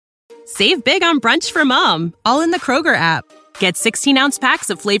Save big on brunch for mom, all in the Kroger app. Get 16-ounce packs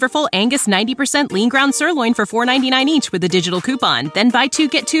of flavorful Angus 90% lean ground sirloin for $4.99 each with a digital coupon. Then buy 2,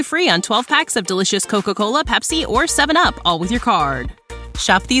 get 2 free on 12 packs of delicious Coca-Cola, Pepsi, or 7-Up, all with your card.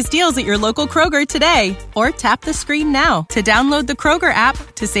 Shop these deals at your local Kroger today, or tap the screen now to download the Kroger app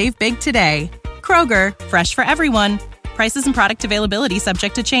to save big today. Kroger, fresh for everyone. Prices and product availability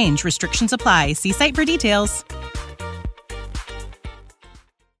subject to change. Restrictions apply. See site for details.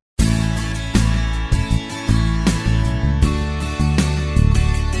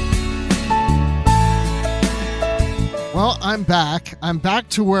 Well, I'm back. I'm back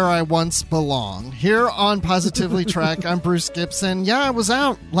to where I once belong. Here on Positively Trek, I'm Bruce Gibson. Yeah, I was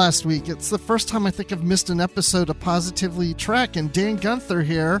out last week. It's the first time I think I've missed an episode of Positively Trek, and Dan Gunther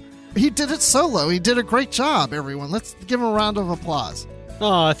here, he did it solo. He did a great job, everyone. Let's give him a round of applause.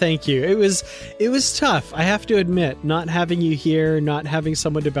 Oh, thank you. It was tough. I have to admit, not having you here, not having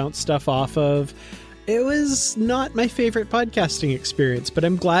someone to bounce stuff off of. It was not my favorite podcasting experience, but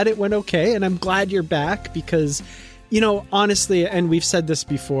I'm glad it went okay, and I'm glad you're back because, you know, honestly, and we've said this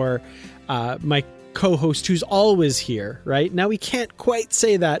before, my co-host who's always here, right? Now we can't quite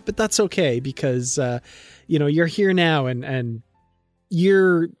say that, but that's okay because, you know, you're here now and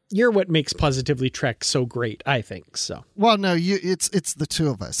you're what makes Positively Trek so great, I think. So, well, no, it's the two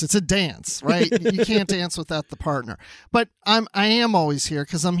of us. It's a dance, right? You can't dance without the partner. But I am always here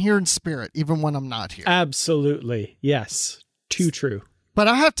because I'm here in spirit, even when I'm not here. Absolutely, yes, too true. But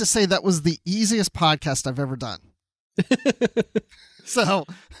I have to say that was the easiest podcast I've ever done. So,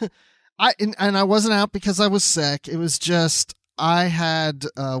 I wasn't out because I was sick. It was just I had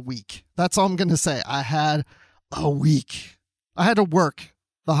a week. That's all I'm going to say. I had a week. I had to work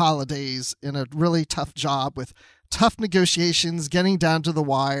the holidays in a really tough job with tough negotiations, getting down to the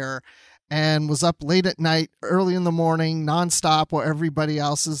wire, and was up late at night, early in the morning, nonstop, while everybody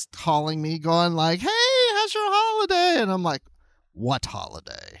else is calling me, going like, "Hey, how's your holiday?" And I'm like, "What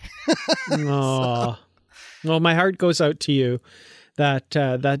holiday?" Aww. Well, my heart goes out to you.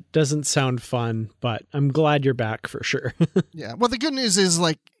 That doesn't sound fun, but I'm glad you're back for sure. Yeah. Well, the good news is,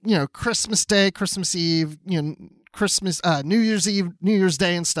 like, you know, Christmas Day, Christmas Eve, you know, Christmas, New Year's Eve, New Year's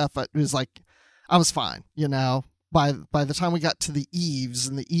Day and stuff. It was like, I was fine, you know, by the time we got to the eves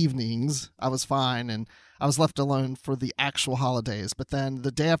and the evenings, I was fine. And I was left alone for the actual holidays. But then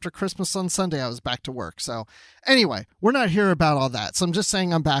the day after Christmas on Sunday, I was back to work. So anyway, we're not here about all that. So I'm just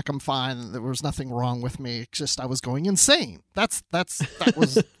saying I'm back. I'm fine. There was nothing wrong with me. It's just I was going insane. That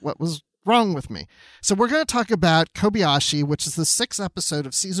was what was wrong with me. So we're going to talk about Kobayashi, which is the 6th episode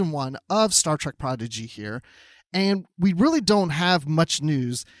of season 1 of Star Trek Prodigy here. And we really don't have much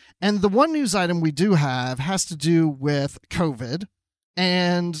news. And the one news item we do have has to do with COVID.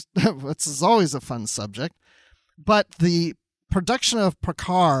 And this is always a fun subject. But the production of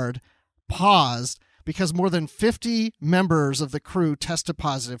Picard paused because more than 50 members of the crew tested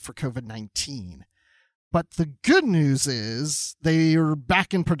positive for COVID-19. But the good news is they are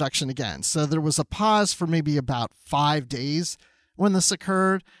back in production again. So there was a pause for maybe about 5 days when this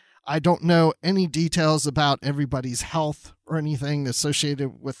occurred. I don't know any details about everybody's health or anything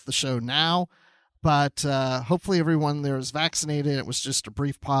associated with the show now, but hopefully everyone there is vaccinated. It was just a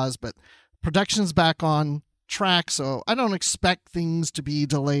brief pause, but production's back on track, so I don't expect things to be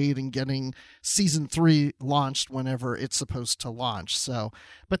delayed in getting season 3 launched whenever it's supposed to launch. So,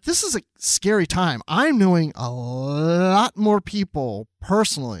 but this is a scary time. I'm knowing a lot more people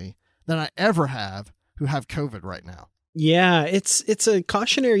personally than I ever have who have COVID right now. Yeah, it's a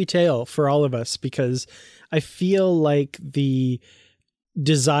cautionary tale for all of us because I feel like the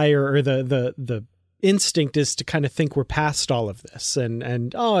desire or the instinct is to kind of think we're past all of this and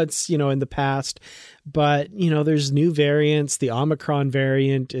it's, you know, in the past, but, you know, there's new variants. The Omicron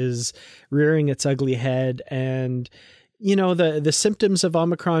variant is rearing its ugly head, and, you know, the symptoms of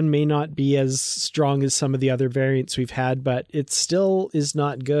Omicron may not be as strong as some of the other variants we've had, but it still is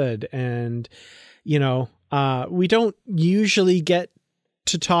not good. And, you know, we don't usually get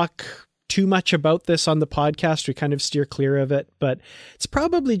to talk too much about this on the podcast. We kind of steer clear of it, but it's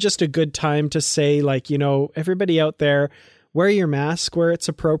probably just a good time to say, like, you know, everybody out there, wear your mask where it's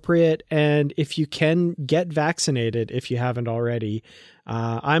appropriate. And if you can, get vaccinated if you haven't already.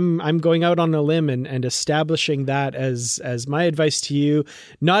 I'm going out on a limb and establishing that as my advice to you,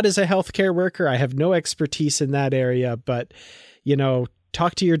 not as a healthcare worker. I have no expertise in that area, but, you know,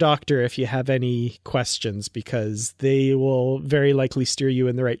 talk to your doctor if you have any questions, because they will very likely steer you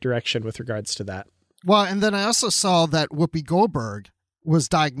in the right direction with regards to that. Well, and then I also saw that Whoopi Goldberg was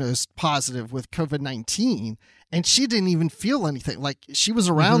diagnosed positive with COVID-19, and she didn't even feel anything. Like, she was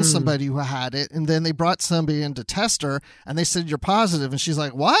around somebody who had it, and then they brought somebody in to test her, and they said, "You're positive." And she's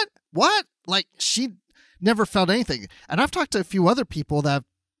like, "What?" what? Like, she never felt anything. And I've talked to a few other people that have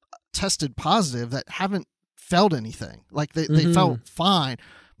tested positive that haven't felt anything. Like, they felt fine,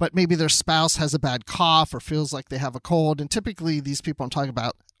 but maybe their spouse has a bad cough or feels like they have a cold. And typically these people I'm talking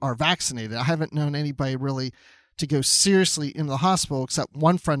about are vaccinated. I haven't known anybody really to go seriously in the hospital except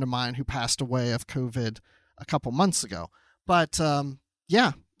one friend of mine who passed away of COVID a couple months ago. But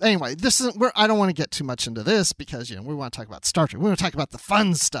yeah, anyway, this isn't where I don't want to get too much into this because, you know, we want to talk about Star Trek. We want to talk about the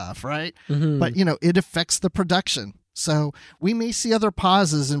fun stuff, right? But, you know, it affects the production. So we may see other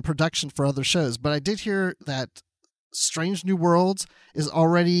pauses in production for other shows, but I did hear that Strange New Worlds is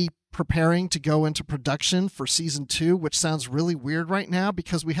already preparing to go into production for season 2, which sounds really weird right now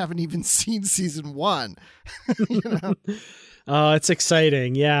because we haven't even seen season 1. You know? Oh, it's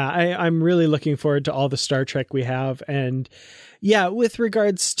exciting. Yeah, I'm really looking forward to all the Star Trek we have. And yeah, with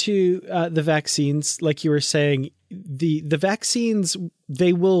regards to the vaccines, like you were saying, the vaccines,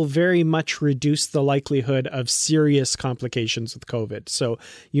 they will very much reduce the likelihood of serious complications with COVID. So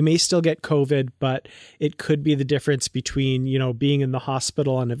you may still get COVID, but it could be the difference between, you know, being in the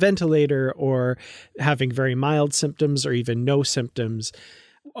hospital on a ventilator or having very mild symptoms or even no symptoms.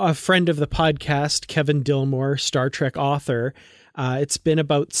 A friend of the podcast, Kevin Dillmore, Star Trek author, it's been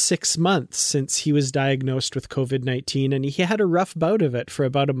about 6 months since he was diagnosed with COVID-19, and he had a rough bout of it for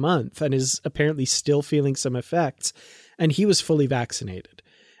about a month and is apparently still feeling some effects. And he was fully vaccinated.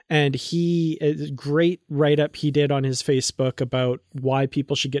 And a great write-up he did on his Facebook about why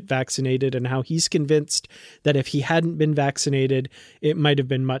people should get vaccinated and how he's convinced that if he hadn't been vaccinated, it might have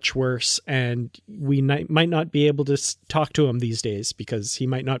been much worse. And we might not be able to talk to him these days because he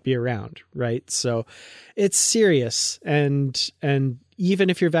might not be around, right? So it's serious. And even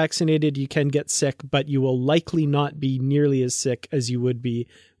if you're vaccinated, you can get sick, but you will likely not be nearly as sick as you would be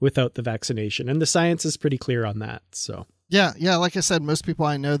without the vaccination. And the science is pretty clear on that, so... Yeah. Like I said, most people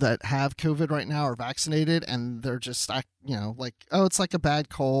I know that have COVID right now are vaccinated, and they're just, you know, like, oh, it's like a bad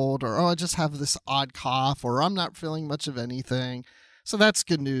cold, or, oh, I just have this odd cough, or I'm not feeling much of anything. So that's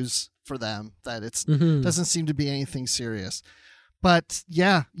good news for them that it doesn't seem to be anything serious. But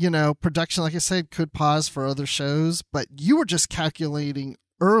yeah, you know, production, like I said, could pause for other shows. But you were just calculating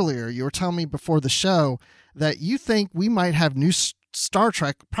earlier, you were telling me before the show that you think we might have new Star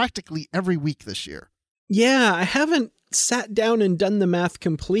Trek practically every week this year. Yeah, I haven't sat down and done the math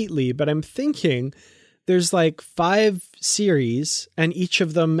completely, but I'm thinking there's like 5 series and each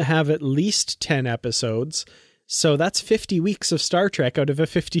of them have at least 10 episodes. So that's 50 weeks of Star Trek out of a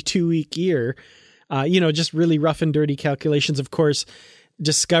 52-week year. You know, just really rough and dirty calculations. Of course,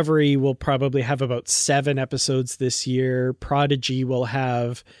 Discovery will probably have about 7 episodes this year. Prodigy will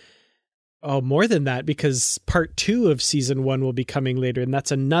have more than that, because part 2 of season 1 will be coming later, and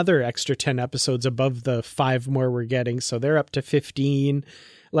that's another extra 10 episodes above the 5 more we're getting. So they're up to 15.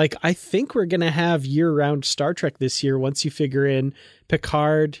 Like, I think we're going to have year-round Star Trek this year once you figure in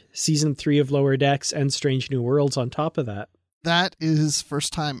Picard, season 3 of Lower Decks, and Strange New Worlds on top of that. That is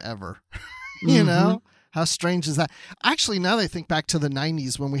first time ever. You know? How strange is that? Actually, now that I think back to the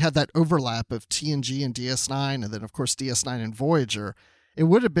 90s when we had that overlap of TNG and DS9, and then, of course, DS9 and Voyager, it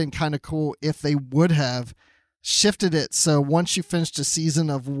would have been kind of cool if they would have shifted it. So once you finished a season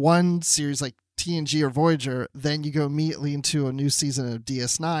of one series like TNG or Voyager, then you go immediately into a new season of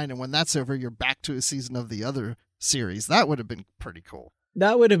DS9. And when that's over, you're back to a season of the other series. That would have been pretty cool.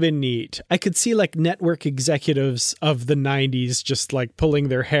 That would have been neat. I could see like network executives of the 90s just like pulling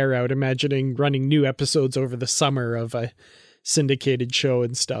their hair out, imagining running new episodes over the summer of a syndicated show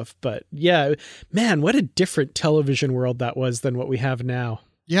and stuff. But yeah, man, what a different television world that was than what we have now.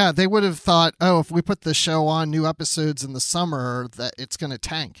 Yeah, they would have thought, oh, if we put the show on new episodes in the summer, that it's going to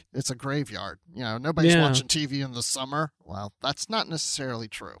tank. It's a graveyard. You know, nobody's watching TV in the summer. Well, that's not necessarily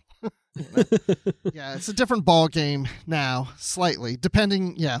true. You know? Yeah, it's a different ball game now, slightly,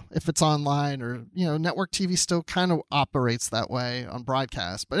 depending, if it's online or, network TV still kind of operates that way on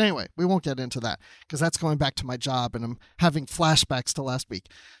broadcast. But anyway, we won't get into that because that's going back to my job and I'm having flashbacks to last week.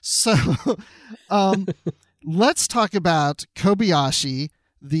 So let's talk about Kobayashi,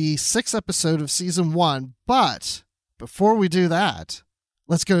 the 6th episode of season 1. But before we do that,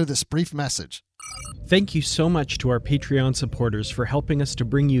 let's go to this brief message. Thank you so much to our Patreon supporters for helping us to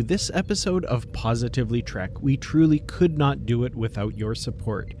bring you this episode of Positively Trek. We truly could not do it without your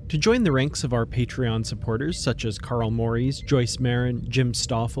support. To join the ranks of our Patreon supporters, such as Carl Morris, Joyce Marin, Jim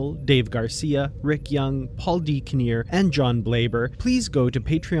Stoffel, Dave Garcia, Rick Young, Paul D. Kinnear, and John Blaber, please go to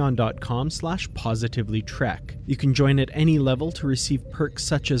patreon.com/positivelytrek. You can join at any level to receive perks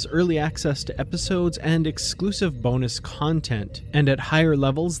such as early access to episodes and exclusive bonus content. And at higher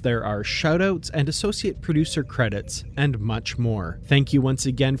levels, there are shoutouts and associate producer credits, and much more. Thank you once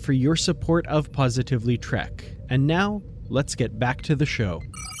again for your support of Positively Trek. And now, let's get back to the show.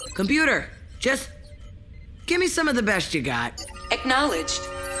 Computer, just give me some of the best you got. Acknowledged.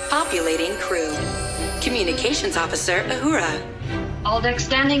 Populating crew. Communications Officer Uhura. All deck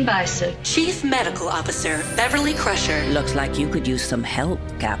standing by, sir. Chief Medical Officer Beverly Crusher. Looks like you could use some help,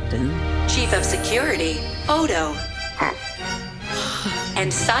 Captain. Chief of Security Odo.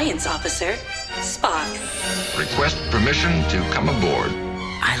 And Science Officer Spock. Request permission to come aboard.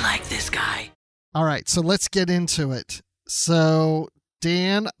 I like this guy. All right, so let's get into it. So,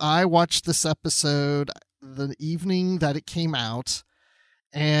 Dan, I watched this episode the evening that it came out.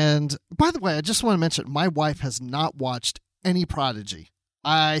 And by the way, I just want to mention my wife has not watched any Prodigy.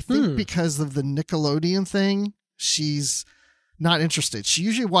 I think because of the Nickelodeon thing, she's not interested. She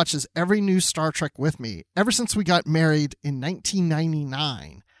usually watches every new Star Trek with me. Ever since we got married in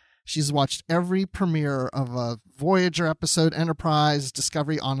 1999, she's watched every premiere of a Voyager episode, Enterprise,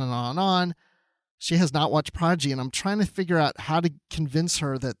 Discovery, on and on and on. She has not watched Prodigy, and I'm trying to figure out how to convince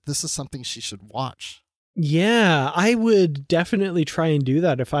her that this is something she should watch. Yeah, I would definitely try and do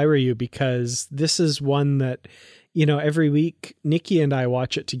that if I were you, because this is one that, you know, every week Nikki and I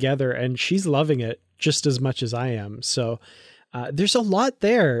watch it together, and she's loving it just as much as I am. So there's a lot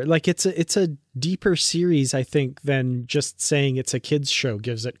there. Like it's a deeper series, I think, than just saying it's a kids show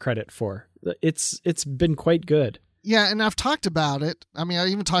gives it credit for. It's been quite good. Yeah, and I've talked about it. I mean, I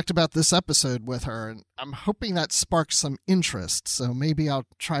even talked about this episode with her, and I'm hoping that sparks some interest. So maybe I'll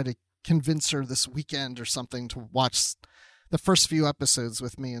try to convince her this weekend or something to watch the first few episodes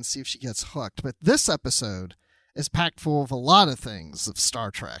with me and see if she gets hooked. But this episode is packed full of a lot of things of Star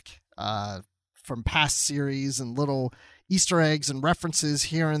Trek, from past series and little Easter eggs and references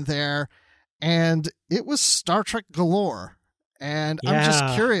here and there. And it was Star Trek galore. And yeah. I'm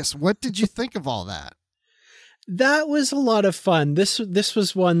just curious, what did you think of all that? That was a lot of fun. This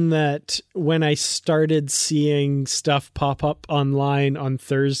was one that when I started seeing stuff pop up online on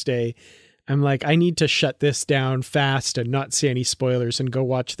Thursday, I'm like, I need to shut this down fast and not see any spoilers and go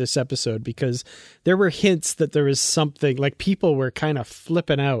watch this episode, because there were hints that there was something, like people were kind of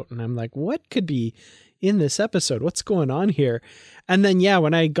flipping out. And I'm like, what could be in this episode? What's going on here? And then, yeah,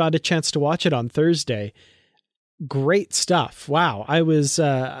 when I got a chance to watch it on Thursday, great stuff. Wow. I was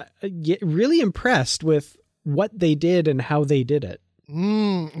really impressed with what they did and how they did it.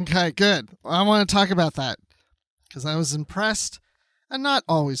 Okay, good. I want to talk about that because I was impressed and not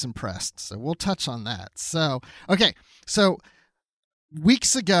always impressed. So we'll touch on that. So, okay. So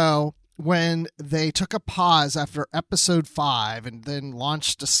weeks ago, when they took a pause after episode 5 and then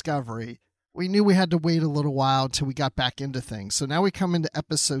launched Discovery, we knew we had to wait a little while until we got back into things. So now we come into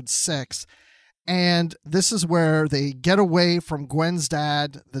episode 6, and this is where they get away from Gwen's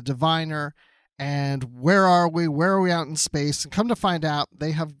dad, the diviner. And where are we? Where are we out in space? And come to find out,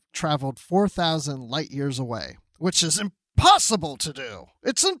 they have traveled 4,000 light years away, which is impossible to do.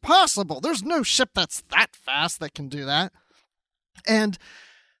 It's impossible. There's no ship that's that fast that can do that. And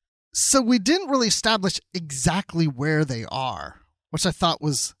so we didn't really establish exactly where they are, which I thought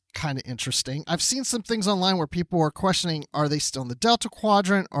was kind of interesting. I've seen some things online where people are questioning, are they still in the Delta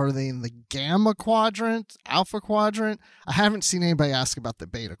Quadrant? Are they in the Gamma Quadrant, Alpha Quadrant? I haven't seen anybody ask about the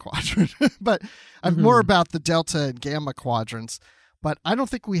Beta Quadrant, but I'm more about the Delta and Gamma Quadrants. But I don't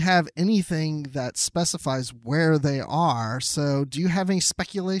think we have anything that specifies where they are. So do you have any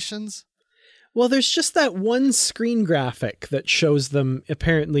speculations? Well, there's just that one screen graphic that shows them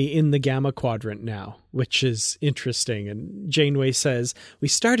apparently in the Gamma Quadrant now, which is interesting. And Janeway says, we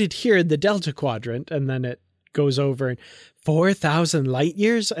started here in the Delta Quadrant, and then it goes over in 4,000 light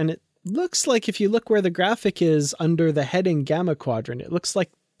years. And it looks like if you look where the graphic is under the heading Gamma Quadrant, it looks like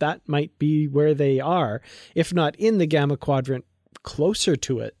that might be where they are, if not in the Gamma Quadrant, closer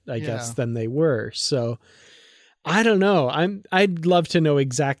to it, I guess, than they were. So I don't know. I'd love to know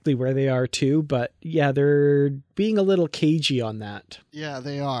exactly where they are too, but yeah, they're being a little cagey on that. Yeah,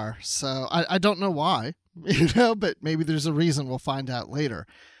 they are. So I don't know why, but maybe there's a reason. We'll find out later.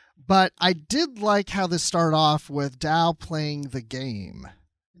 But I did like how this started off with Dal playing the game,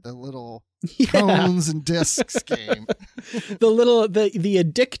 the little cones and discs game. the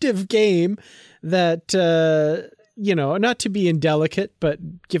addictive game that, not to be indelicate,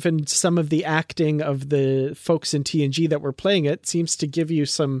 but given some of the acting of the folks in TNG that were playing it, seems to give you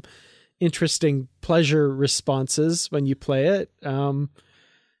some interesting pleasure responses when you play it. Don't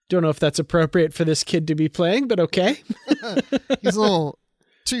know if that's appropriate for this kid to be playing, but okay. He's a little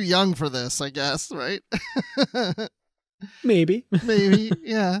too young for this, I guess, right? Maybe,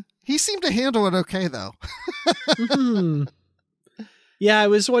 yeah. He seemed to handle it okay, though. Yeah, I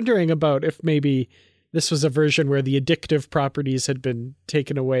was wondering about if maybe this was a version where the addictive properties had been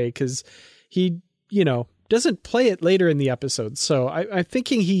taken away, because he, doesn't play it later in the episode. So I'm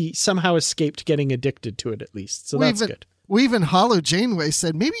thinking he somehow escaped getting addicted to it at least. So that's good. Even Hollow Janeway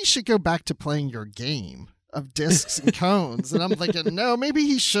said, maybe you should go back to playing your game of discs and cones. And I'm thinking, no, maybe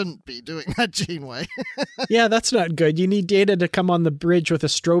he shouldn't be doing that, Janeway. Yeah, that's not good. You need Data to come on the bridge with a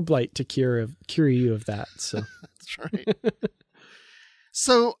strobe light to cure you of that. So that's right.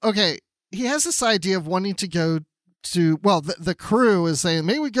 So, okay, he has this idea of wanting to go to, well, the crew is saying,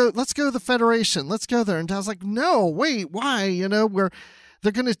 let's go to the Federation. Let's go there. And Dow's like, no, wait, why?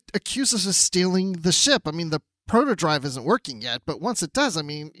 They're going to accuse us of stealing the ship. I mean, the protodrive isn't working yet, but once it does, I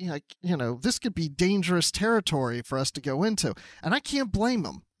mean, this could be dangerous territory for us to go into. And I can't blame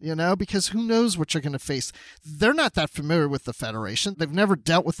them, because who knows what you're going to face. They're not that familiar with the Federation. They've never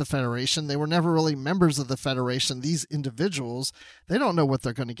dealt with the Federation. They were never really members of the Federation. These individuals, they don't know what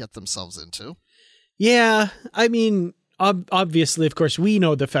they're going to get themselves into. Yeah, I mean, obviously, of course, we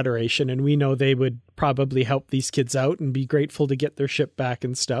know the Federation, and we know they would probably help these kids out and be grateful to get their ship back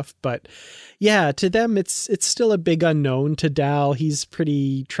and stuff. But yeah, to them, it's still a big unknown. To Dal, he's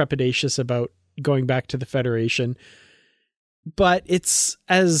pretty trepidatious about going back to the Federation. But it's,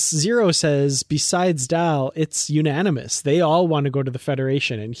 as Zero says, besides Dal, it's unanimous. They all want to go to the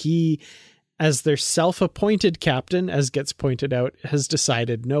Federation, and he, as their self-appointed captain, as gets pointed out, has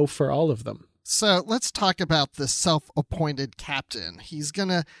decided no for all of them. So let's talk about the self-appointed captain. He's going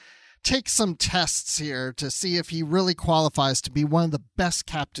to take some tests here to see if he really qualifies to be one of the best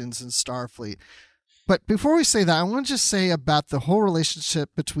captains in Starfleet. But before we say that, I want to just say about the whole relationship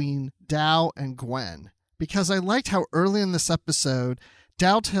between Dal and Gwen, because I liked how early in this episode,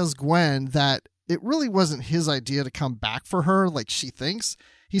 Dal tells Gwen that it really wasn't his idea to come back for her like she thinks.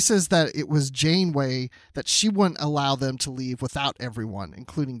 He says that it was Janeway, that she wouldn't allow them to leave without everyone,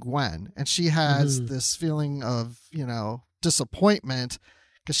 including Gwen. And she has this feeling of, disappointment,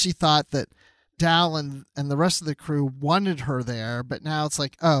 because she thought that Dal and the rest of the crew wanted her there, but now it's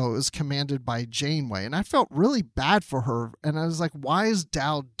like, oh, it was commanded by Janeway. And I felt really bad for her. And I was like, why is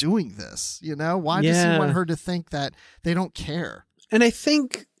Dal doing this? Why does he want her to think that they don't care? And I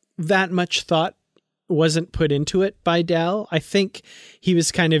think that much thought wasn't put into it by Dal. I think he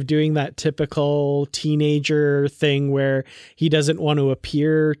was kind of doing that typical teenager thing where he doesn't want to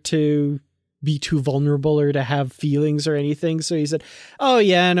appear to be too vulnerable or to have feelings or anything. So he said, oh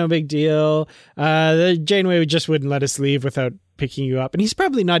yeah, no big deal. The Janeway just wouldn't let us leave without picking you up. And he's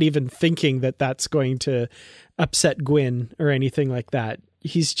probably not even thinking that that's going to upset Gwen or anything like that.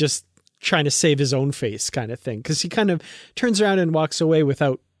 He's just trying to save his own face kind of thing. Because he kind of turns around and walks away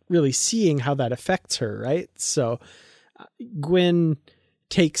without really seeing how that affects her, right? So Gwen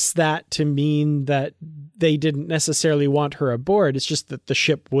takes that to mean that they didn't necessarily want her aboard. It's just that the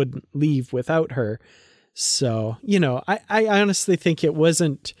ship wouldn't leave without her. So, I honestly think it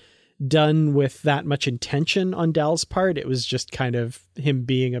wasn't done with that much intention on Dal's part. It was just kind of him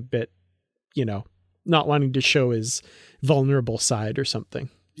being a bit, not wanting to show his vulnerable side or something.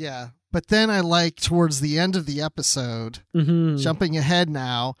 Yeah. But then I like towards the end of the episode, jumping ahead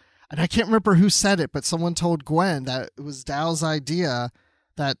now, and I can't remember who said it, but someone told Gwen that it was Dal's idea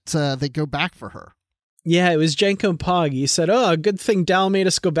that they go back for her. Yeah, it was Janko Pog. He said, oh, good thing Dal made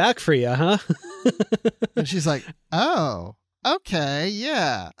us go back for you, huh? And she's like, oh, okay,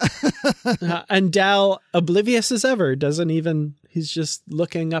 yeah. And Dal, oblivious as ever, he's just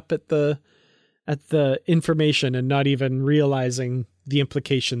looking up at the information and not even realizing the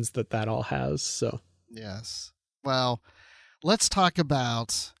implications that all has. So yes. Well, let's talk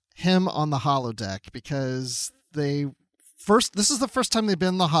about him on the holodeck, because this is the first time they've been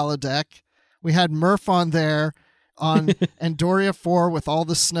on the holodeck. We had Murph on there on Andoria 4 with all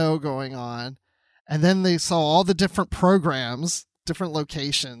the snow going on. And then they saw all the different programs, different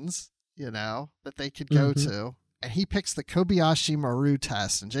locations, that they could go to. And he picks the Kobayashi Maru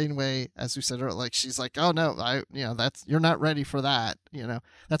test. And Janeway, as we said earlier, she's like, oh no, you're not ready for that.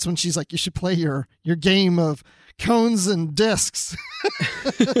 That's when she's like, you should play your game of cones and discs.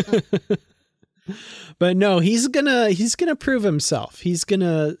 But no, he's gonna prove himself. He's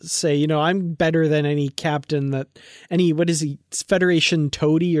gonna say, I'm better than any captain what is he, Federation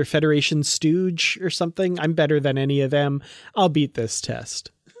toady or Federation stooge or something. I'm better than any of them. I'll beat this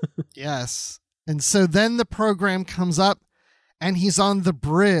test. Yes. And so then the program comes up and he's on the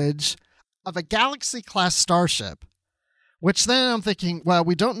bridge of a Galaxy-class starship, which then I'm thinking, well,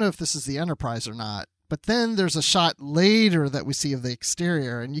 we don't know if this is the Enterprise or not. But then there's a shot later that we see of the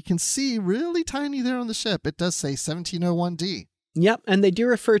exterior, and you can see really tiny there on the ship. It does say 1701D. Yep, and they do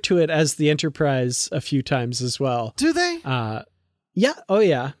refer to it as the Enterprise a few times as well. Do they? Yeah. Oh,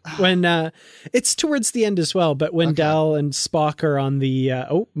 yeah. When it's towards the end as well, but when Dal and Spock are on the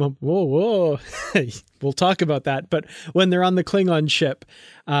whoa, we'll talk about that. But when they're on the Klingon ship,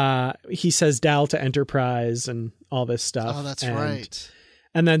 he says Dal to Enterprise and all this stuff. Oh, that's right.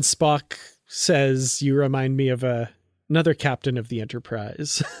 And then Spock says, "You remind me of another captain of the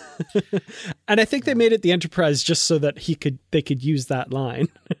Enterprise." And I think they made it the Enterprise just so that they could use that line.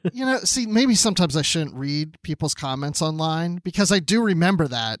 See, maybe sometimes I shouldn't read people's comments online because I do remember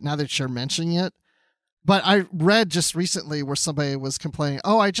that now that you're mentioning it. But I read just recently where somebody was complaining,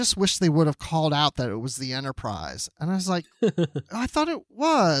 I just wish they would have called out that it was the Enterprise. And I was like, I thought it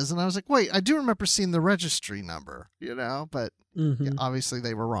was. And I was like, wait, I do remember seeing the registry number, but yeah, obviously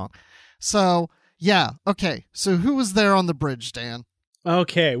they were wrong. So, yeah. Okay. So who was there on the bridge, Dan?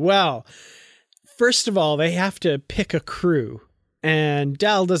 Okay. Well, first of all, they have to pick a crew. And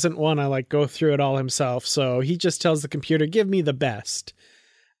Dal doesn't want to go through it all himself. So he just tells the computer, give me the best.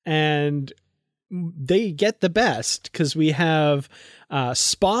 And they get the best because we have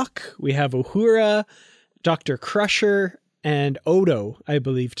Spock, we have Uhura, Dr. Crusher, and Odo, I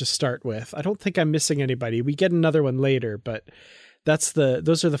believe, to start with. I don't think I'm missing anybody. We get another one later, but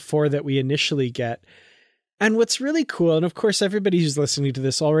those are the four that we initially get. And what's really cool, and of course everybody who's listening to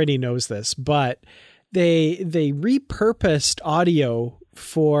this already knows this, but they repurposed audio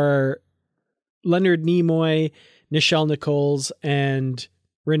for Leonard Nimoy, Nichelle Nichols, and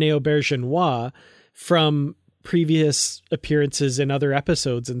Rene Auberjonois from previous appearances in other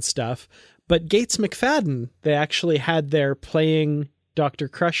episodes and stuff. But Gates McFadden, they actually had there playing Dr.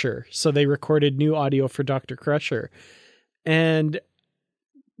 Crusher. So they recorded new audio for Dr. Crusher. And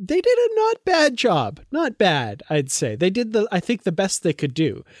they did a not bad job. Not bad, I'd say. They did I think the best they could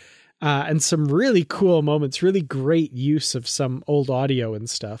do. And some really cool moments, really great use of some old audio and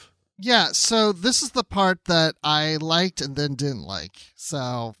stuff. Yeah, so this is the part that I liked and then didn't like.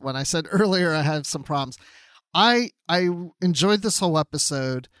 So when I said earlier I had some problems, I enjoyed this whole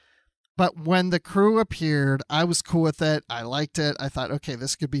episode, but when the crew appeared, I was cool with it. I liked it. I thought, okay,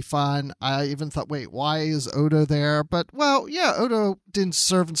 this could be fun. I even thought, wait, why is Odo there? But, well, yeah, Odo didn't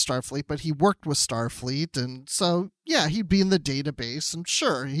serve in Starfleet, but he worked with Starfleet. And so, yeah, he'd be in the database. And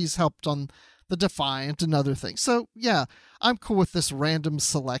sure, he's helped on the Defiant and other things. So, yeah, I'm cool with this random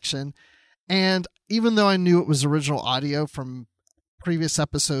selection. And even though I knew it was original audio from previous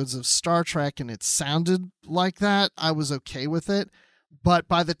episodes of Star Trek and it sounded like that, I was okay with it. But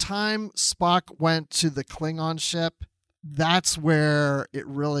by the time Spock went to the Klingon ship, that's where it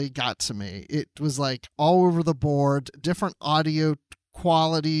really got to me. It was all over the board, different audio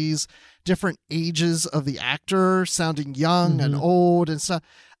qualities, different ages of the actor, sounding young and old and stuff.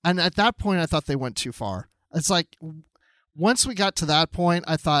 And at that point, I thought they went too far. It's once we got to that point,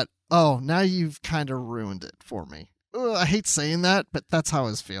 I thought, oh, now you've kind of ruined it for me. Ugh, I hate saying that, but that's how I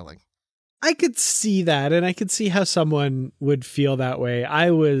was feeling. I could see that, and I could see how someone would feel that way.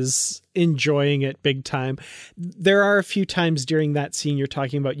 I was enjoying it big time. There are a few times during that scene you're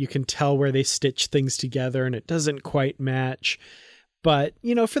talking about, you can tell where they stitch things together and it doesn't quite match. But,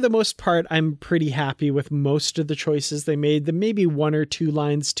 for the most part, I'm pretty happy with most of the choices they made. There may be one or two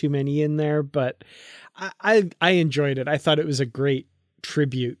lines too many in there, but I enjoyed it. I thought it was a great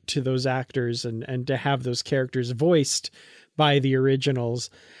tribute to those actors and to have those characters voiced by the originals.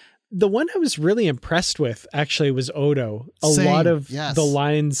 The one I was really impressed with actually was Odo. Same, lot of yes. the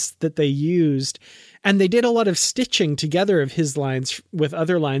lines that they used, and they did a lot of stitching together of his lines with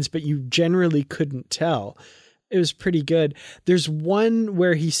other lines, but you generally couldn't tell. It was pretty good. There's one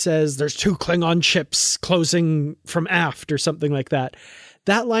where he says there's 2 Klingon ships closing from aft or something like that.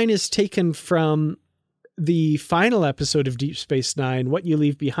 That line is taken from the final episode of Deep Space Nine, What You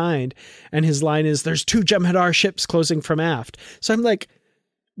Leave Behind. And his line is there's 2 Jem'Hadar ships closing from aft. So I'm like,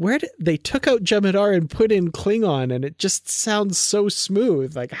 they took out Jem'Hadar and put in Klingon, and it just sounds so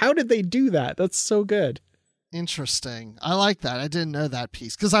smooth. How did they do that? That's so good. Interesting. I like that. I didn't know that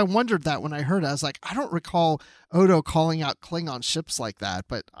piece because I wondered that when I heard it. I was like, I don't recall Odo calling out Klingon ships like that,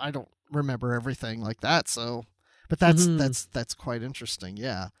 but I don't remember everything like that. So, but that's quite interesting.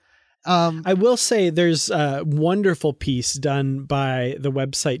 Yeah. I will say there's a wonderful piece done by the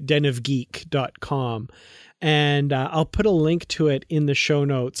website denofgeek.com. And I'll put a link to it in the show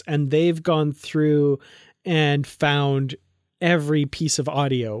notes. And they've gone through and found every piece of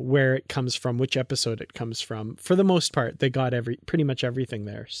audio, where it comes from, which episode it comes from. For the most part, they got pretty much everything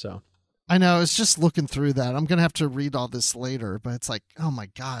there. So I know, it's just looking through that. I'm going to have to read all this later, but it's like, oh my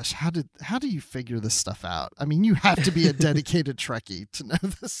gosh, how do you figure this stuff out? I mean, you have to be a dedicated Trekkie to know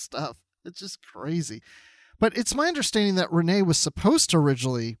this stuff. It's just crazy. But it's my understanding that Renee was supposed to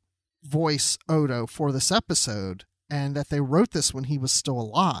originally voice Odo for this episode, and that they wrote this when he was still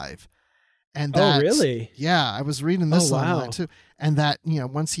alive. And that, oh, really? Yeah, I was reading this wow. online too. And that,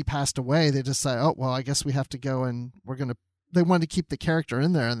 once he passed away, they decided, oh, well, I guess we have to go and they wanted to keep the character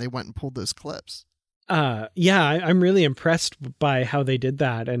in there, and they went and pulled those clips. Yeah, I'm really impressed by how they did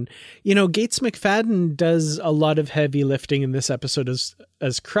that. And, Gates McFadden does a lot of heavy lifting in this episode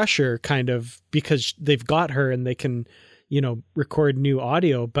as Crusher, kind of, because they've got her and they can, record new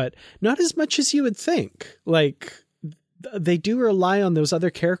audio, but not as much as you would think. Like, they do rely on those other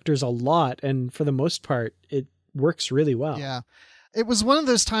characters a lot. And for the most part, it works really well. Yeah. It was one of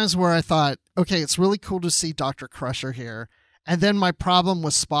those times where I thought, okay, it's really cool to see Dr. Crusher here. And then my problem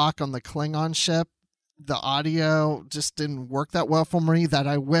with Spock on the Klingon ship, the audio just didn't work that well for me, that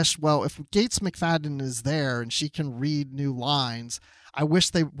I wish, well, if Gates McFadden is there and she can read new lines, I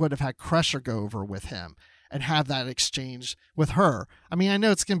wish they would have had Crusher go over with him and have that exchange with her. I mean, I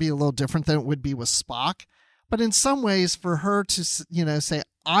know it's going to be a little different than it would be with Spock, but in some ways for her to, say,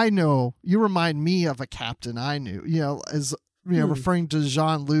 I know, you remind me of a captain I knew, as, referring to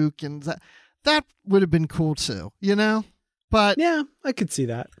Jean-Luc, and that would have been cool too, But yeah, I could see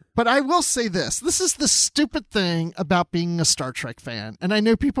that. But I will say this. This is the stupid thing about being a Star Trek fan. And I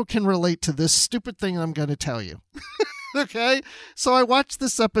know people can relate to this stupid thing I'm going to tell you. Okay? So I watched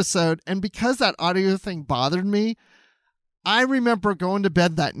this episode, and because that audio thing bothered me, I remember going to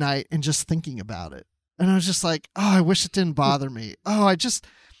bed that night and just thinking about it. And I was just like, oh, I wish it didn't bother me. Oh,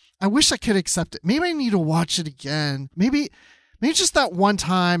 I wish I could accept it. Maybe I need to watch it again. Maybe just that one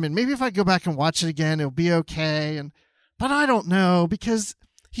time, and maybe if I go back and watch it again, it'll be okay. But I don't know, because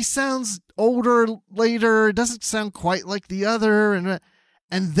he sounds older later. It doesn't sound quite like the other. And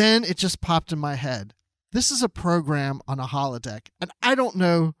then it just popped in my head. This is a program on a holodeck. And I don't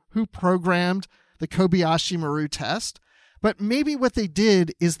know who programmed the Kobayashi Maru test, but maybe what they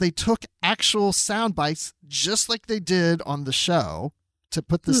did is they took actual sound bites, just like they did on the show, to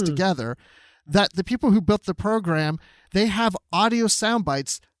put this together, that the people who built the program, they have audio sound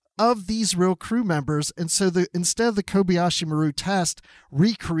bites of these real crew members. And so instead of the Kobayashi Maru test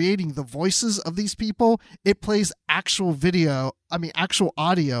recreating the voices of these people, it plays actual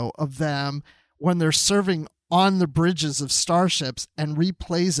audio of them when they're serving on the bridges of starships and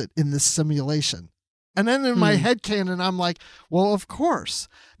replays it in this simulation. And then in my headcanon, I'm like, well, of course,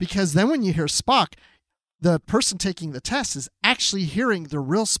 because then when you hear Spock, the person taking the test is actually hearing the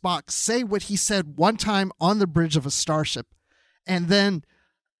real Spock say what he said one time on the bridge of a starship. And then,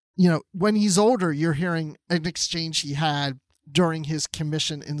 when he's older, you're hearing an exchange he had during his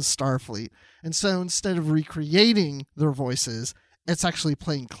commission in Starfleet. And so instead of recreating their voices, it's actually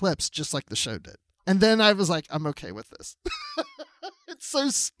playing clips just like the show did. And then I was like, I'm okay with this. It's so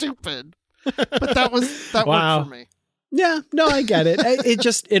stupid. But that wow. worked for me. Yeah, no, I get it.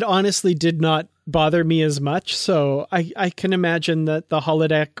 It honestly did not bother me as much. So I can imagine that the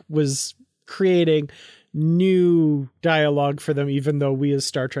holodeck was creating new dialogue for them, even though we as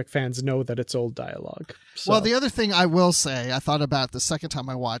Star Trek fans know that it's old dialogue. So. Well, the other thing I will say, I thought about the second time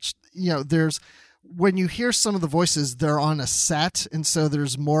I watched, when you hear some of the voices, they're on a set. And so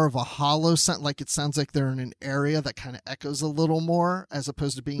there's more of a hollow sound, like it sounds like they're in an area that kind of echoes a little more as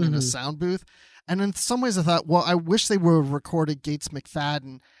opposed to being in a sound booth. And in some ways I thought, well, I wish they would have recorded Gates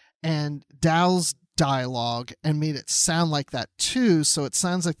McFadden and Dow's dialogue and made it sound like that too. So it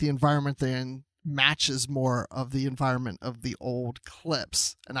sounds like the environment they're in matches more of the environment of the old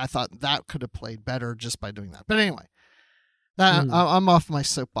clips. And I thought that could have played better just by doing that. But anyway, I'm off my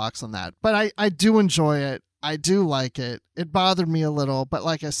soapbox on that. But I do enjoy it. I do like it. It bothered me a little, but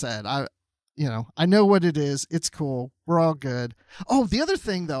like I said, I know what it is. It's cool. We're all good. Oh, the other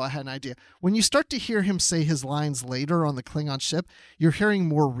thing, though, I had an idea. When you start to hear him say his lines later on the Klingon ship, you're hearing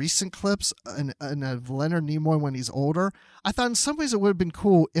more recent clips of Leonard Nimoy when he's older. I thought in some ways it would have been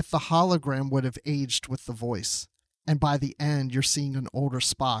cool if the hologram would have aged with the voice. And by the end, you're seeing an older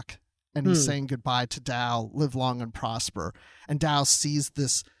Spock, and he's saying goodbye to Dow, live long and prosper. And Dow sees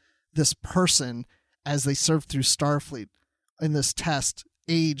this person as they serve through Starfleet in this test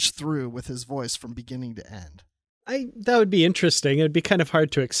age through with his voice from beginning to end. That would be interesting. It'd be kind of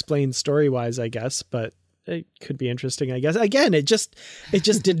hard to explain story-wise, I guess, but it could be interesting, I guess. Again, it just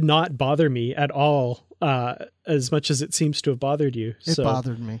did not bother me at all, as much as it seems to have bothered you. It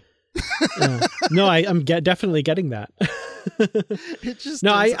bothered me. No, I'm definitely getting that.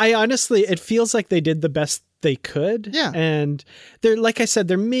 I honestly, it feels like they did the best they could. Yeah. And there, like I said,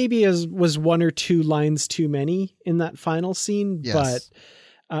 there maybe was one or two lines too many in that final scene, yes.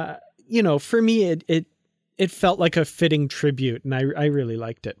 But for me, it felt like a fitting tribute, and I really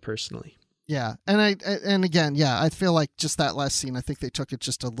liked it personally. Yeah. And again, I feel like just that last scene, I think they took it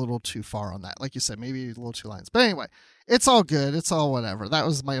just a little too far on that. Like you said, maybe a little too lines. But anyway, it's all good. It's all whatever. That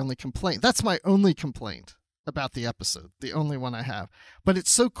was my only complaint. That's my only complaint about the episode. The only one I have. But it's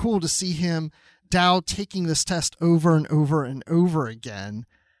so cool to see Dao taking this test over and over and over again,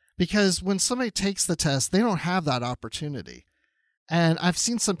 because when somebody takes the test, they don't have that opportunity. And I've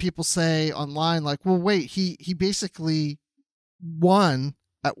seen some people say online, like, well, wait, he basically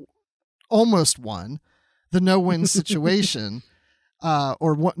almost won the no-win situation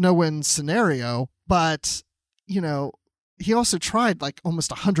or no-win scenario, but, he also tried like almost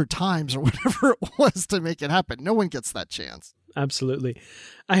 100 times or whatever it was to make it happen. No one gets that chance. Absolutely.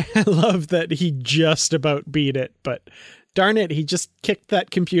 I love that he just about beat it, but darn it, he just kicked that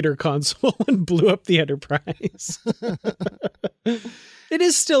computer console and blew up the Enterprise. It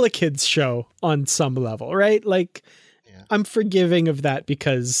is still a kid's show on some level, right? Like, yeah. I'm forgiving of that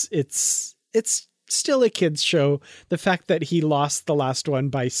because it's still a kid's show. The fact that he lost the last one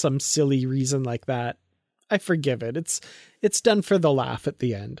by some silly reason like that, I forgive it. It's done for the laugh at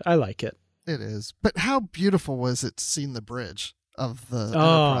the end. I like it. It is. But how beautiful was it seeing the bridge of the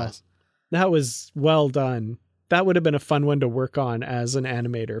Enterprise? That was well done. That would have been a fun one to work on as an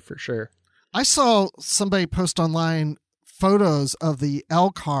animator for sure. I saw somebody post online photos of the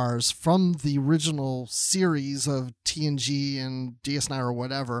LCARs from the original series of TNG and DS9 or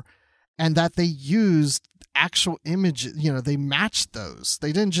whatever, and that they used actual images. They matched those.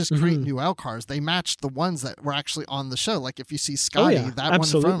 They didn't just create new LCARs. They matched the ones that were actually on the show. Like if you see Scotty, that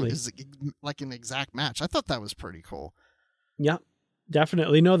absolutely. one in front is like an exact match. I thought that was pretty cool. Yeah,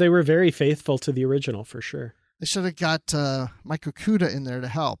 definitely. No, they were very faithful to the original for sure. They should have got Mike Okuda in there to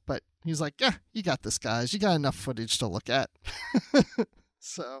help, but he's like, yeah, you got this, guys. You got enough footage to look at.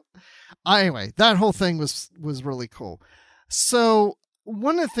 So anyway, that whole thing was really cool. So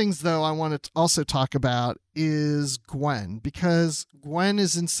one of the things, though, I want to also talk about is Gwen, because Gwen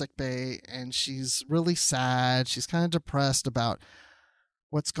is in sickbay and she's really sad. She's kind of depressed about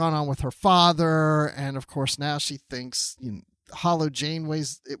what's gone on with her father. And of course, now she thinks it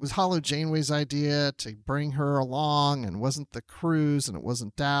was Hollow Janeway's idea to bring her along, and wasn't the crew's, and it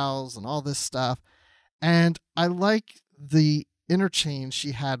wasn't Dow's, and all this stuff. And I like the interchange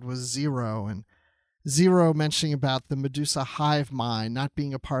she had with Zero, and Zero mentioning about the Medusa hive mind, not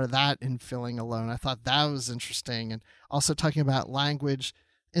being a part of that and feeling alone. I thought that was interesting. And also talking about language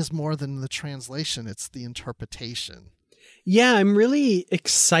is more than the translation, it's the interpretation. Yeah, I'm really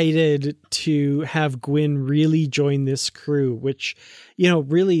excited to have Gwyn really join this crew, which,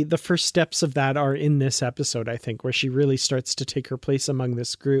 really the first steps of that are in this episode, I think, where she really starts to take her place among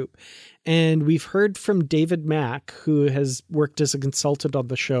this group. And we've heard from David Mack, who has worked as a consultant on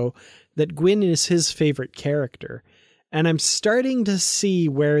the show, that Gwyn is his favorite character. And I'm starting to see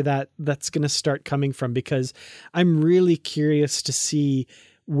where that's going to start coming from, because I'm really curious to see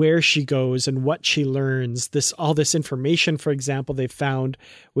where she goes and what she learns. All this information, for example, they found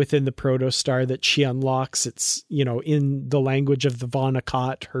within the Protostar that she unlocks. It's, in the language of the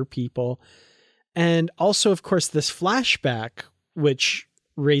Vonnegut, her people. And also, of course, this flashback, which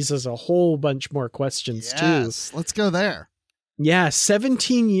raises a whole bunch more questions too. Yes, let's go there. Yeah,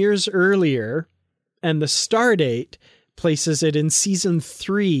 17 years earlier, and the star date places it in season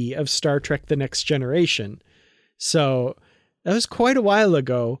 3 of Star Trek The Next Generation. So that was quite a while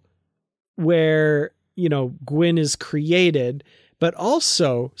ago where, Gwyn is created, but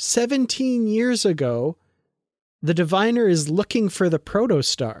also 17 years ago, the Diviner is looking for the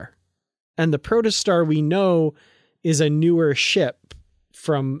Protostar. And the Protostar, we know, is a newer ship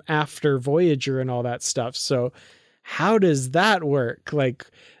from after Voyager and all that stuff. So how does that work? Like,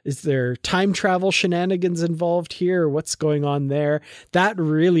 is there time travel shenanigans involved here? What's going on there? That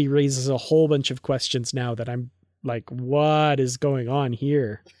really raises a whole bunch of questions now that I'm like, what is going on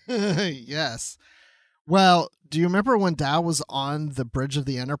here? Yes. Well, do you remember when Dow was on the bridge of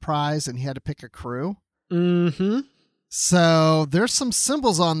the Enterprise and he had to pick a crew? Mm-hmm. So there's some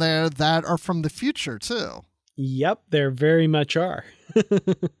symbols on there that are from the future too. Yep, there very much are.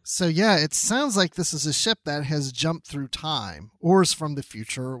 So yeah, it sounds like this is a ship that has jumped through time, or is from the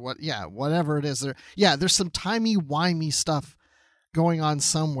future, whatever it is. There's some timey-wimey stuff going on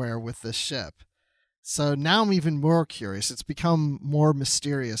somewhere with this ship. So now I'm even more curious. It's become more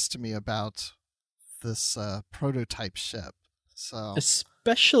mysterious to me about this prototype ship. So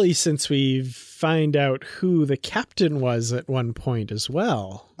especially since we find out who the captain was at one point as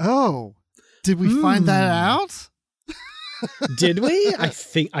well. Oh, did we find that out? Did we? I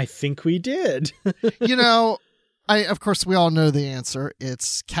think we did. Of course we all know the answer.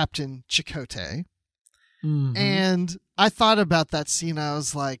 It's Captain Chakotay. Mm-hmm. And I thought about that scene. I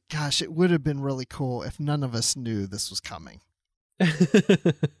was like, gosh, it would have been really cool if none of us knew this was coming.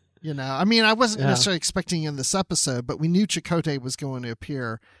 You know, I mean, I wasn't necessarily expecting in this episode, but we knew Chakotay was going to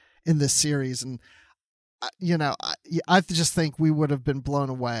appear in this series. And, you know, I just think we would have been blown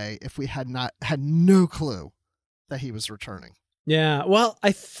away if we had no clue that he was returning. Yeah. Well,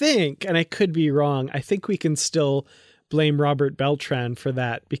 I think, and I could be wrong, I think we can still blame Robert Beltran for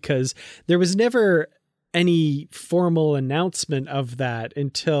that, because there was never any formal announcement of that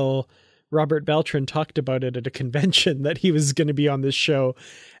until Robert Beltran talked about it at a convention that he was going to be on this show.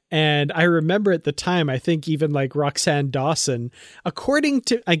 And I remember at the time, I think even like Roxanne Dawson, according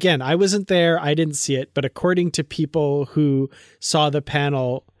to, again, I wasn't there, I didn't see it, but according to people who saw the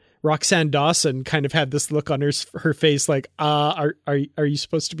panel, Roxanne Dawson kind of had this look on her face like, are you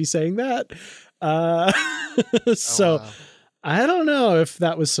supposed to be saying that? So wow. I don't know if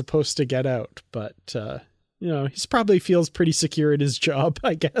that was supposed to get out, but you know, he probably feels pretty secure in his job,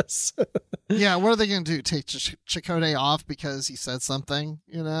 I guess. Yeah, what are they going to do? Take Chakotay off because he said something,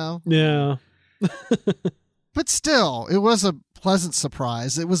 you know? Yeah. But still, it was a pleasant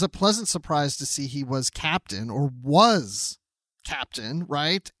surprise. It was a pleasant surprise to see he was captain,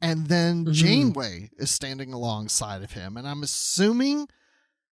 right? And then Janeway is standing alongside of him, and I'm assuming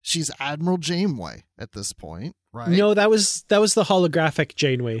she's Admiral Janeway at this point, right? No, that was the holographic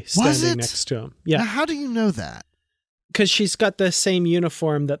Janeway standing next to him. Yeah. Now, how do you know that? Because she's got the same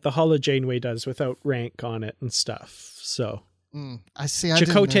uniform that the holo Janeway does without rank on it and stuff. So I see. I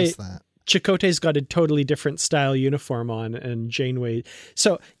didn't notice that. Chakotay's got a totally different style uniform on, and Janeway.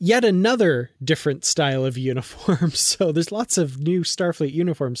 So yet another different style of uniform. So there's lots of new Starfleet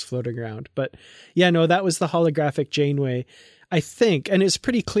uniforms floating around. But yeah, no, that was the holographic Janeway, I think. And it's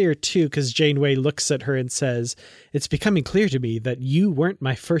pretty clear too, because Janeway looks at her and says, "It's becoming clear to me that you weren't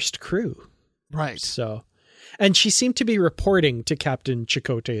my first crew." Right. So, and she seemed to be reporting to Captain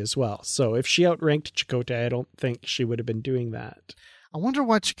Chakotay as well. So if she outranked Chakotay, I don't think she would have been doing that. I wonder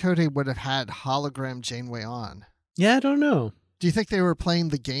why Chakotay would have had hologram Janeway on. Yeah, I don't know. Do you think they were playing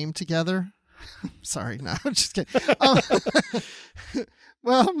the game together? Sorry, no, I'm just kidding.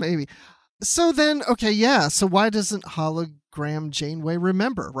 Well, maybe. So then, okay, yeah. So why doesn't hologram Janeway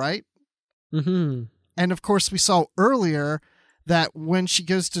remember, right? Mm-hmm. And of course, we saw earlier that when she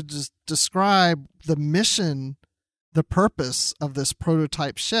goes to describe the mission, the purpose of this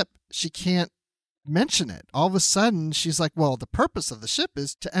prototype ship, she can't mention it. All of a sudden, she's like, well, the purpose of the ship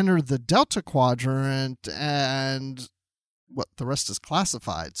is to enter the Delta Quadrant, and what the rest is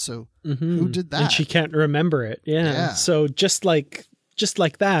classified. So who did that? And she can't remember it. Yeah. So just like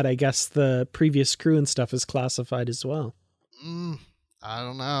that, I guess the previous crew and stuff is classified as well. I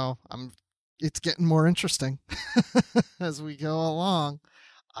don't know. It's getting more interesting as we go along.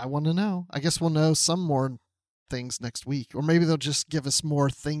 I want to know. I guess we'll know some more things next week, or maybe they'll just give us more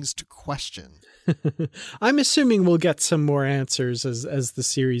things to question. I'm assuming we'll get some more answers as the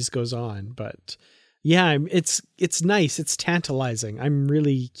series goes on, but yeah, it's nice. It's tantalizing. I'm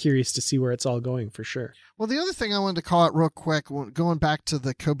really curious to see where it's all going for sure. Well, the other thing I wanted to call out real quick, going back to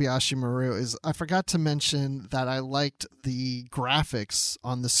the Kobayashi Maru, is I forgot to mention that I liked the graphics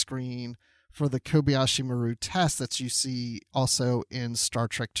on the screen for the Kobayashi Maru test that you see also in Star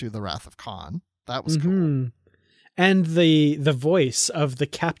Trek II: The Wrath of Khan. That was cool. And the voice of the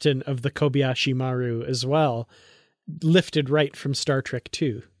captain of the Kobayashi Maru as well, lifted right from Star Trek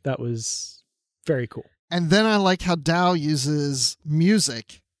II. That was very cool. And then I like how Dow uses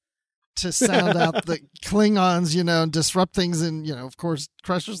music to sound out the Klingons, and disrupt things. And, of course,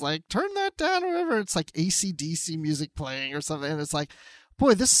 Crusher's like, turn that down or whatever. It's like AC/DC music playing or something. And it's like,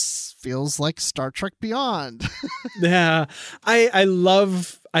 boy, this feels like Star Trek Beyond. Yeah, I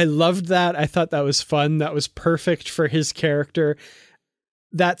loved that. I thought that was fun. That was perfect for his character.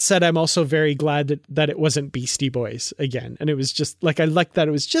 That said, I'm also very glad that it wasn't Beastie Boys again. And it was just like, I liked that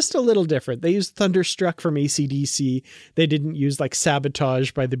it was just a little different. They used Thunderstruck from AC/DC. They didn't use like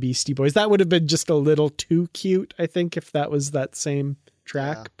Sabotage by the Beastie Boys. That would have been just a little too cute, I think, if that was that same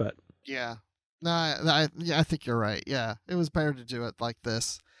track. Yeah. But yeah. No, I think you're right. Yeah, it was better to do it like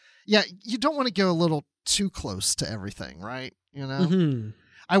this. Yeah, you don't want to go a little too close to everything, right?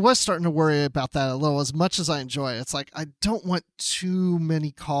 I was starting to worry about that a little. As much as I enjoy it, it's like I don't want too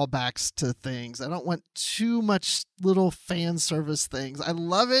many callbacks to things. I don't want too much little fan service things. I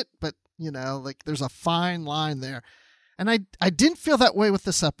love it, but like there's a fine line there. And I didn't feel that way with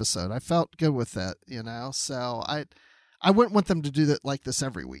this episode. I felt good with it, So I wouldn't want them to do that like this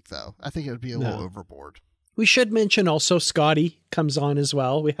every week, though. I think it would be a little overboard. We should mention also Scotty comes on as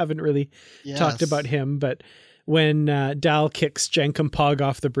well. We haven't really talked about him, but when Dal kicks Jankum-Pog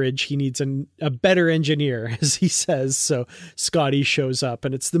off the bridge, he needs a better engineer, as he says. So Scotty shows up,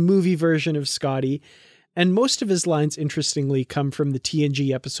 and it's the movie version of Scotty. And most of his lines, interestingly, come from the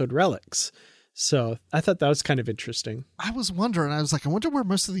TNG episode Relics. So I thought that was kind of interesting. I was wondering, I was like, I wonder where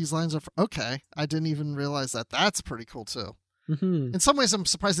most of these lines are from. Okay, I didn't even realize that. That's pretty cool, too. Mm-hmm. In some ways, I'm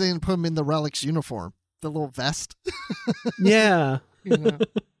surprised they didn't put him in the Relics uniform, the little vest. Yeah. You know?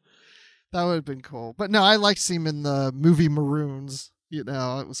 That would have been cool. But no, I liked seeing him in the movie Maroons. You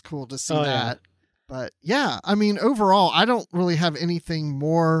know, it was cool to see that. Yeah. But yeah, I mean, overall, I don't really have anything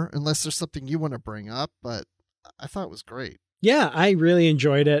more unless there's something you want to bring up, but I thought it was great. Yeah, I really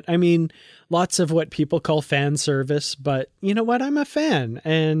enjoyed it. I mean, lots of what people call fan service, but you know what? I'm a fan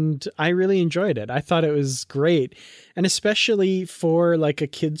and I really enjoyed it. I thought it was great. And especially for like a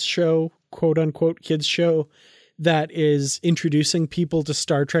kids show, quote unquote kids show, that is introducing people to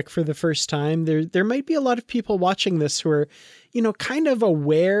Star Trek for the first time. There might be a lot of people watching this who are, you know, kind of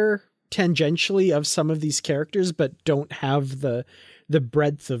aware tangentially of some of these characters, but don't have the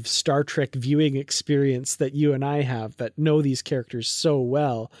breadth of Star Trek viewing experience that you and I have, that know these characters so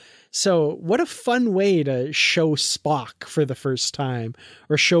well. So what a fun way to show Spock for the first time,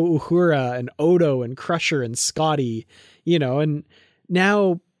 or show Uhura and Odo and Crusher and Scotty, you know. And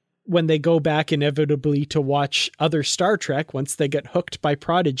now when they go back inevitably to watch other Star Trek, once they get hooked by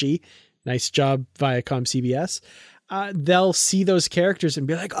Prodigy, nice job Viacom CBS, they'll see those characters and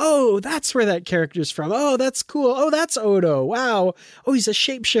be like, oh, that's where that character's from. Oh, that's cool. Oh, that's Odo. Wow. Oh, he's a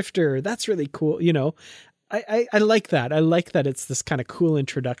shapeshifter. That's really cool. You know, I like that. I like that it's this kind of cool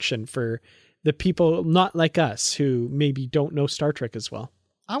introduction for the people not like us who maybe don't know Star Trek as well.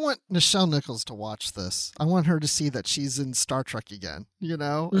 I want Nichelle Nichols to watch this. I want her to see that she's in Star Trek again, you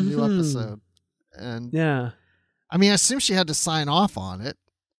know, a new episode. And yeah, I mean, I assume she had to sign off on it.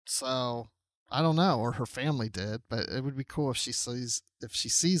 So I don't know, or her family did, but it would be cool if she sees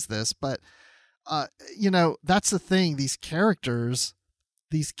this. But, you know, that's the thing. These characters,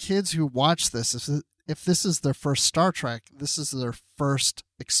 these kids who watch this, if this is their first Star Trek, this is their first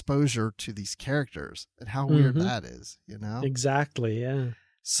exposure to these characters, and how weird that is, you know? Exactly. Yeah.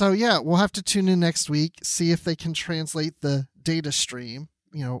 So, yeah, we'll have to tune in next week, see if they can translate the data stream,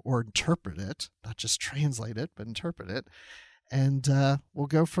 you know, or interpret it, not just translate it, but interpret it. And we'll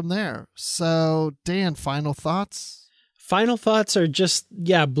go from there. So, Dan, final thoughts? Final thoughts are just,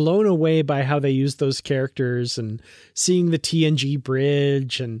 blown away by how they use those characters and seeing the TNG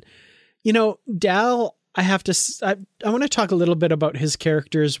bridge. And, you know, Dal, I want to talk a little bit about his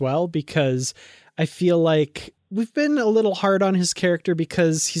character as well, because I feel like we've been a little hard on his character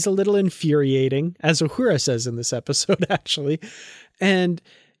because he's a little infuriating, as Uhura says in this episode, actually. And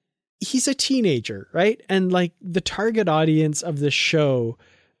he's a teenager, right? And like the target audience of the show,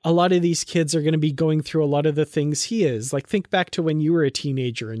 a lot of these kids are going to be going through a lot of the things he is. Like, think back to when you were a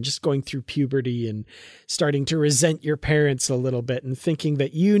teenager and just going through puberty and starting to resent your parents a little bit and thinking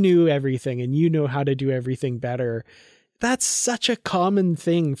that you knew everything and you know how to do everything better. That's such a common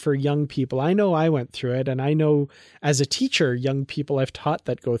thing for young people. I know I went through it, and I know as a teacher, young people I've taught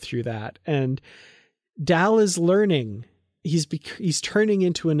that go through that. And Dal is learning. He's turning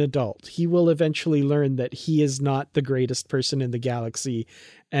into an adult. He will eventually learn that he is not the greatest person in the galaxy,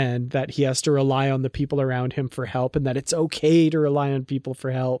 and that he has to rely on the people around him for help, and that it's okay to rely on people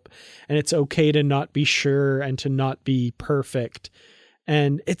for help, and it's okay to not be sure and to not be perfect.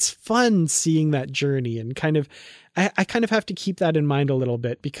 And it's fun seeing that journey, and I kind of have to keep that in mind a little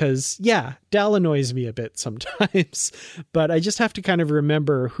bit because, Dal annoys me a bit sometimes, but I just have to kind of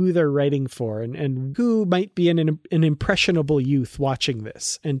remember who they're writing for and who might be an impressionable youth watching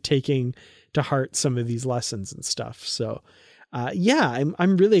this and taking to heart some of these lessons and stuff. So,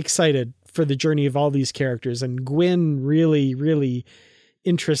 I'm really excited for the journey of all these characters, and Gwyn really, really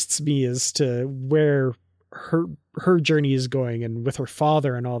interests me as to where her journey is going, and with her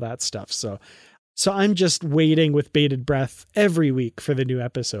father and all that stuff. So I'm just waiting with bated breath every week for the new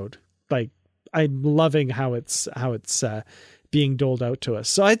episode. Like, I'm loving how it's being doled out to us.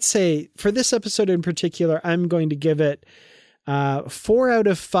 So I'd say for this episode in particular, I'm going to give it 4 out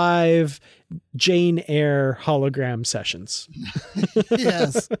of 5 Jane Eyre hologram sessions.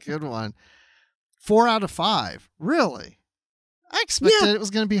 Yes, good one. 4 out of 5. Really? I expected it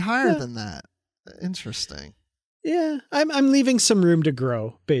was going to be higher than that. Interesting. Yeah, I'm leaving some room to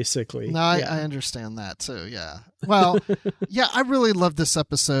grow, basically. No, I understand that too. Yeah. Well, I really loved this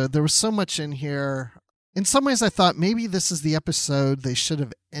episode. There was so much in here. In some ways, I thought maybe this is the episode they should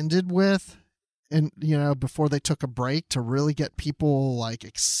have ended with, and before they took a break to really get people like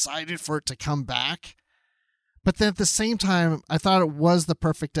excited for it to come back. But then at the same time, I thought it was the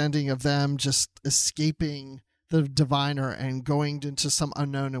perfect ending of them just escaping the diviner and going into some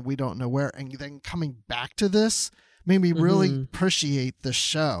unknown and we don't know where, and then coming back to this made me really appreciate the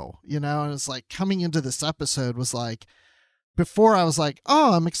show, and it's like coming into this episode was like, before I was like,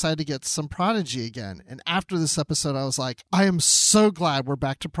 oh, I'm excited to get some Prodigy again. And after this episode, I was like, I am so glad we're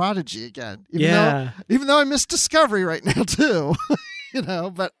back to Prodigy again. Even though I miss Discovery right now too,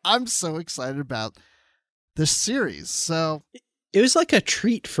 but I'm so excited about this series. So it was like a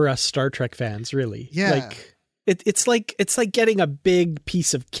treat for us Star Trek fans, really. Yeah. Like it's like getting a big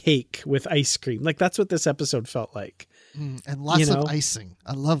piece of cake with ice cream. Like that's what this episode felt like. And lots of icing.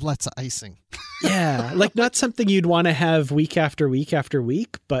 I love lots of icing. Yeah, like not something you'd want to have week after week after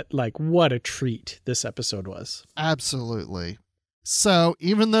week, but like what a treat this episode was. Absolutely. So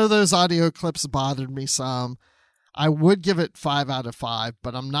even though those audio clips bothered me some, I would give it 5 out of 5,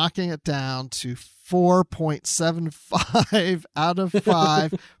 but I'm knocking it down to 4.75 out of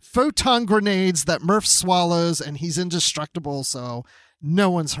 5 photon grenades that Murph swallows, and he's indestructible, so no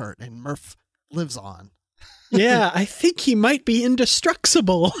one's hurt, and Murph lives on. Yeah, I think he might be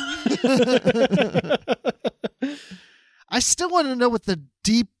indestructible. I still want to know what the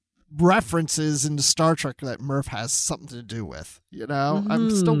deep references into Star Trek that Murph has something to do with.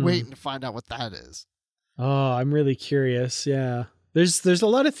 I'm still waiting to find out what that is. Oh, I'm really curious. Yeah, there's a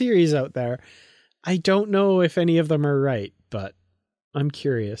lot of theories out there. I don't know if any of them are right, but I'm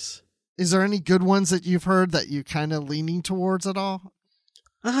curious. Is there any good ones that you've heard that you kind of leaning towards at all?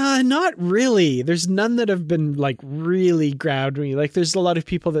 Not really. There's none that have been like really grabbed me. Like there's a lot of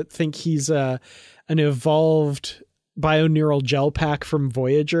people that think he's an evolved bioneural gel pack from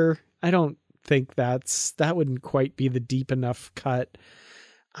Voyager. I don't think that wouldn't quite be the deep enough cut.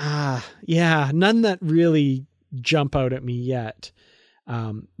 Yeah, none that really jump out at me yet.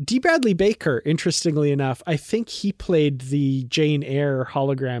 D. Bradley Baker, interestingly enough, I think he played the Jane Eyre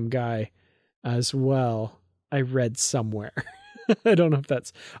hologram guy as well. I read somewhere. I don't know if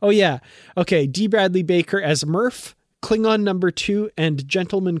that's... Oh, yeah. Okay, D. Bradley Baker as Murph, Klingon number 2, and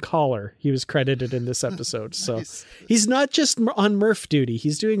Gentleman Caller. He was credited in this episode. Nice. So he's not just on Murph duty.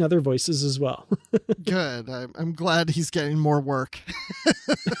 He's doing other voices as well. Good. I'm glad he's getting more work.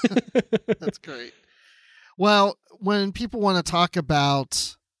 That's great. Well, when people want to talk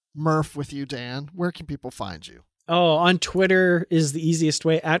about Murph with you, Dan, where can people find you? Oh, on Twitter is the easiest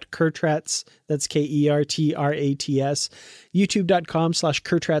way, at Kertrats. That's KERTRATS.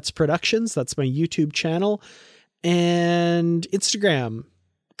 YouTube.com/Kertrats Productions. That's my YouTube channel. And Instagram,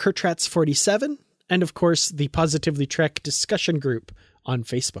 Kertrats47. And of course, the Positively Trek discussion group on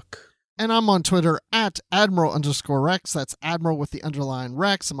Facebook. And I'm on Twitter at Admiral_Rex. That's Admiral with the underline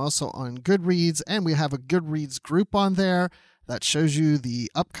Rex. I'm also on Goodreads, and we have a Goodreads group on there that shows you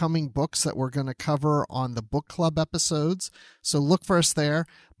the upcoming books that we're going to cover on the book club episodes. So look for us there.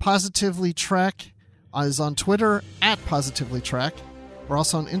 Positively Trek is on Twitter at Positively Trek. We're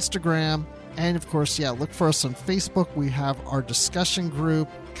also on Instagram. And of course, look for us on Facebook. We have our discussion group.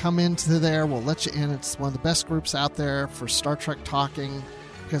 Come into there. We'll let you in. It's one of the best groups out there for Star Trek talking,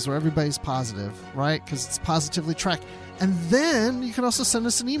 because where everybody's positive, right? Because it's Positively Trek. And then you can also send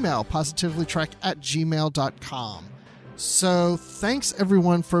us an email, positivelytrek@gmail.com. So thanks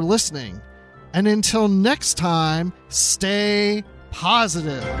everyone for listening. And until next time, stay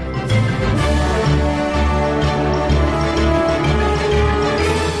positive.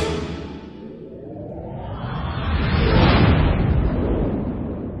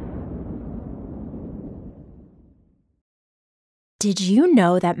 Did you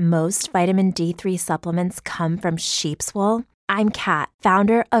know that most vitamin D3 supplements come from sheep's wool? I'm Kat,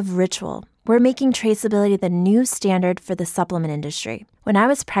 founder of Ritual. We're making traceability the new standard for the supplement industry. When I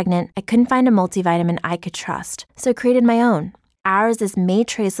was pregnant, I couldn't find a multivitamin I could trust, so I created my own. Ours is made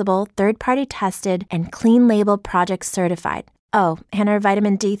traceable, third-party tested, and clean label project certified. Oh, and our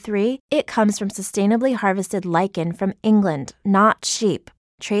vitamin D3? It comes from sustainably harvested lichen from England, not sheep.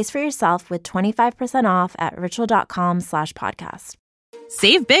 Trace for yourself with 25% off at ritual.com/podcast.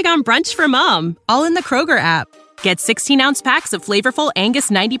 Save big on brunch for mom, all in the Kroger app. Get 16-ounce packs of flavorful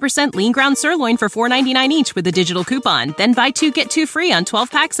Angus 90% lean ground sirloin for $4.99 each with a digital coupon. Then buy 2, get 2 free on 12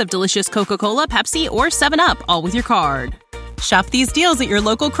 packs of delicious Coca-Cola, Pepsi, or 7-Up, all with your card. Shop these deals at your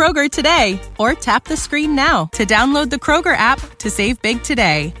local Kroger today, or tap the screen now to download the Kroger app to save big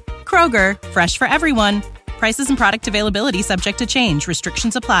today. Kroger, fresh for everyone. Prices and product availability subject to change.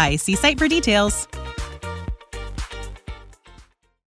 Restrictions apply. See site for details.